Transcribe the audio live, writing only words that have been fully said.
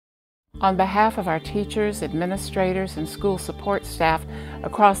On behalf of our teachers, administrators, and school support staff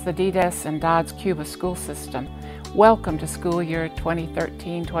across the DDESS and DoDDS-Cuba school system, welcome to school year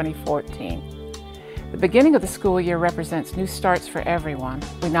 2013-2014. The beginning of the school year represents new starts for everyone.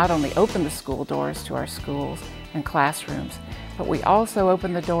 We not only open the school doors to our schools and classrooms, but we also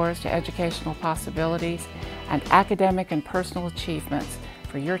open the doors to educational possibilities and academic and personal achievements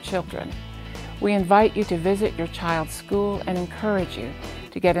for your children. We invite you to visit your child's school and encourage you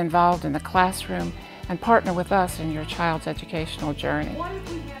to get involved in the classroom and partner with us in your child's educational journey.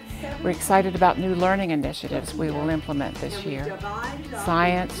 We're excited about new learning initiatives we will implement this year.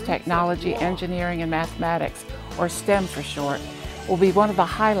 Science, technology, engineering, and mathematics, or STEM for short, will be one of the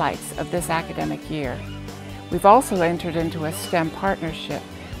highlights of this academic year. We've also entered into a STEM partnership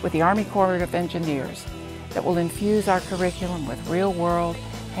with the Army Corps of Engineers that will infuse our curriculum with real-world,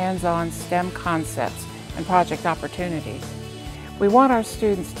 hands-on STEM concepts and project opportunities. We want our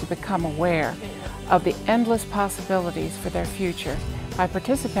students to become aware of the endless possibilities for their future by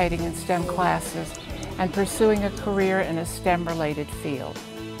participating in STEM classes and pursuing a career in a STEM-related field.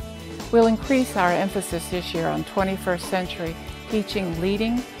 We'll increase our emphasis this year on 21st century teaching,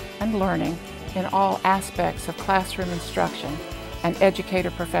 leading, and learning in all aspects of classroom instruction and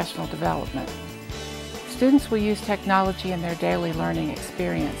educator professional development. Students will use technology in their daily learning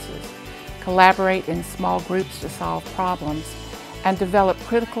experiences, collaborate in small groups to solve problems, and develop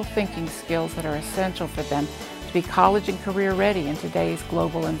critical thinking skills that are essential for them to be college and career ready in today's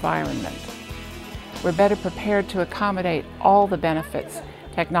global environment. We're better prepared to accommodate all the benefits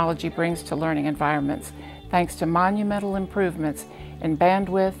technology brings to learning environments thanks to monumental improvements in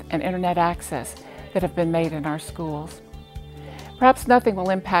bandwidth and internet access that have been made in our schools. Perhaps nothing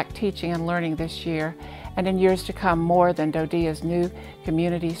will impact teaching and learning this year and in years to come more than DoDEA's new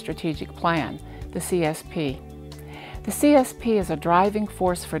Community Strategic Plan, the CSP. The CSP is a driving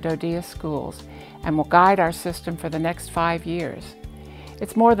force for DoDEA schools and will guide our system for the next 5 years.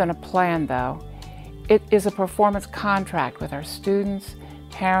 It's more than a plan, though. It is a performance contract with our students,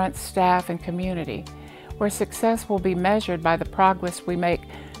 parents, staff, and community, where success will be measured by the progress we make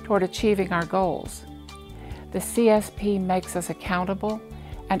toward achieving our goals. The CSP makes us accountable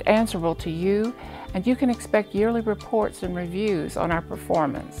and answerable to you, and you can expect yearly reports and reviews on our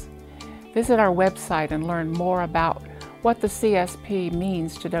performance. Visit our website and learn more about what the CSP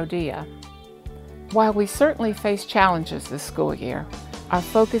means to DoDEA. While we certainly face challenges this school year, our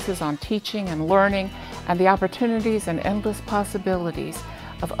focus is on teaching and learning and the opportunities and endless possibilities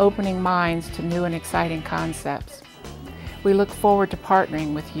of opening minds to new and exciting concepts. We look forward to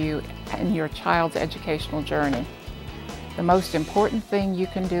partnering with you in your child's educational journey. The most important thing you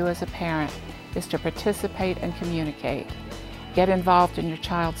can do as a parent is to participate and communicate. Get involved in your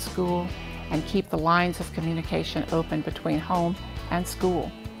child's school and keep the lines of communication open between home and school.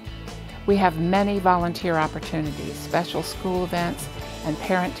 We have many volunteer opportunities, special school events, and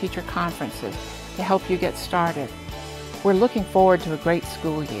parent-teacher conferences to help you get started. We're looking forward to a great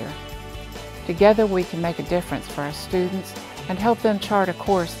school year. Together we can make a difference for our students and help them chart a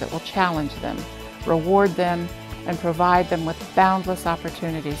course that will challenge them, reward them, and provide them with boundless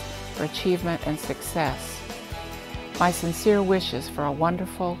opportunities for achievement and success. My sincere wishes for a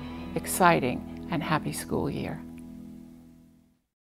wonderful, exciting, and happy school year.